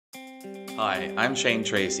Hi, I'm Shane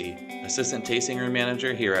Tracy, Assistant Tasting Room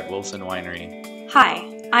Manager here at Wilson Winery.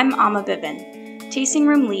 Hi, I'm Amma Bibbin, Tasting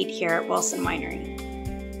Room Lead here at Wilson Winery.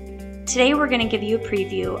 Today we're going to give you a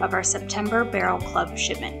preview of our September Barrel Club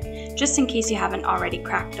Shipment, just in case you haven't already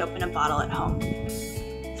cracked open a bottle at home.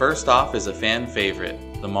 First off is a fan favorite,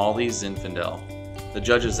 the Molly Zinfandel. The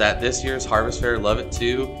judges at this year's Harvest Fair love it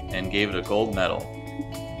too and gave it a gold medal.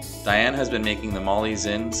 Diane has been making the Molly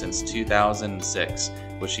Zin since 2006,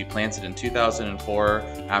 which she planted in 2004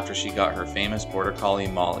 after she got her famous Border Collie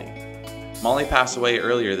Molly. Molly passed away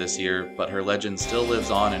earlier this year, but her legend still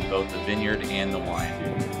lives on in both the vineyard and the wine.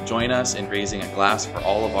 Join us in raising a glass for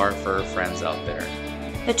all of our fur friends out there.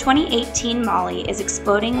 The 2018 Molly is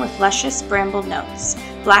exploding with luscious bramble notes.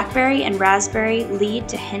 Blackberry and raspberry lead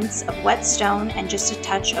to hints of wet stone and just a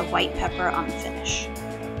touch of white pepper on the finish.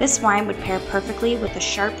 This wine would pair perfectly with a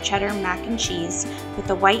sharp cheddar mac and cheese with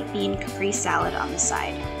a white bean Capri salad on the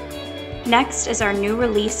side. Next is our new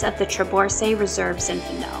release of the Trebourcey Reserve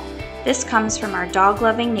Zinfandel. This comes from our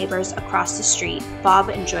dog-loving neighbors across the street, Bob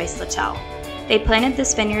and Joyce Littell. They planted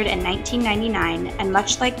this vineyard in 1999 and,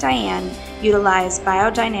 much like Diane, utilized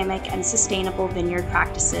biodynamic and sustainable vineyard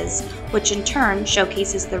practices, which in turn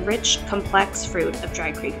showcases the rich, complex fruit of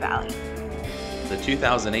Dry Creek Valley. The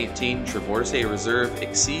 2018 Trebourcey Reserve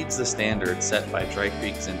exceeds the standard set by Dry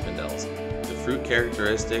Creek Zinfandels. The fruit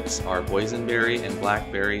characteristics are boysenberry and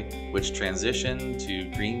blackberry, which transition to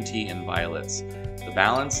green tea and violets. The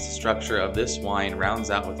balanced structure of this wine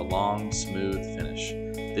rounds out with a long, smooth finish.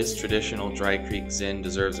 This traditional Dry Creek Zin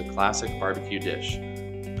deserves a classic barbecue dish.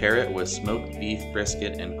 Pair it with smoked beef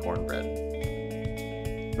brisket and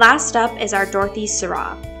cornbread. Last up is our Dorothy's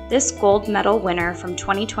Syrah. This gold medal winner from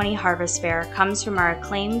 2020 Harvest Fair comes from our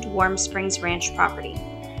acclaimed Warm Springs Ranch property.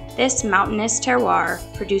 This mountainous terroir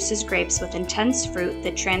produces grapes with intense fruit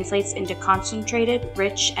that translates into concentrated,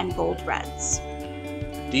 rich, and bold reds.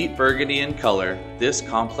 Deep burgundy in color, this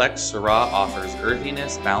complex Syrah offers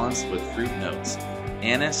earthiness balanced with fruit notes.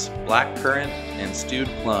 Anise, blackcurrant, and stewed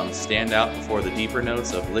plums stand out before the deeper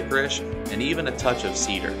notes of licorice and even a touch of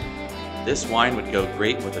cedar. This wine would go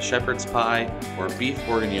great with a shepherd's pie or beef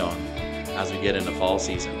bourguignon as we get into fall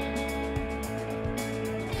season.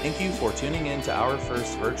 Thank you for tuning in to our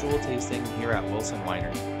first virtual tasting here at Wilson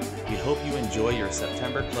Winery. We hope you enjoy your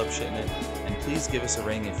September Club Shipment, and please give us a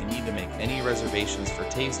ring if you need to make any reservations for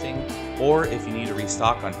tasting or if you need to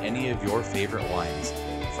restock on any of your favorite wines.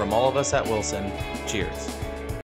 From all of us at Wilson, cheers.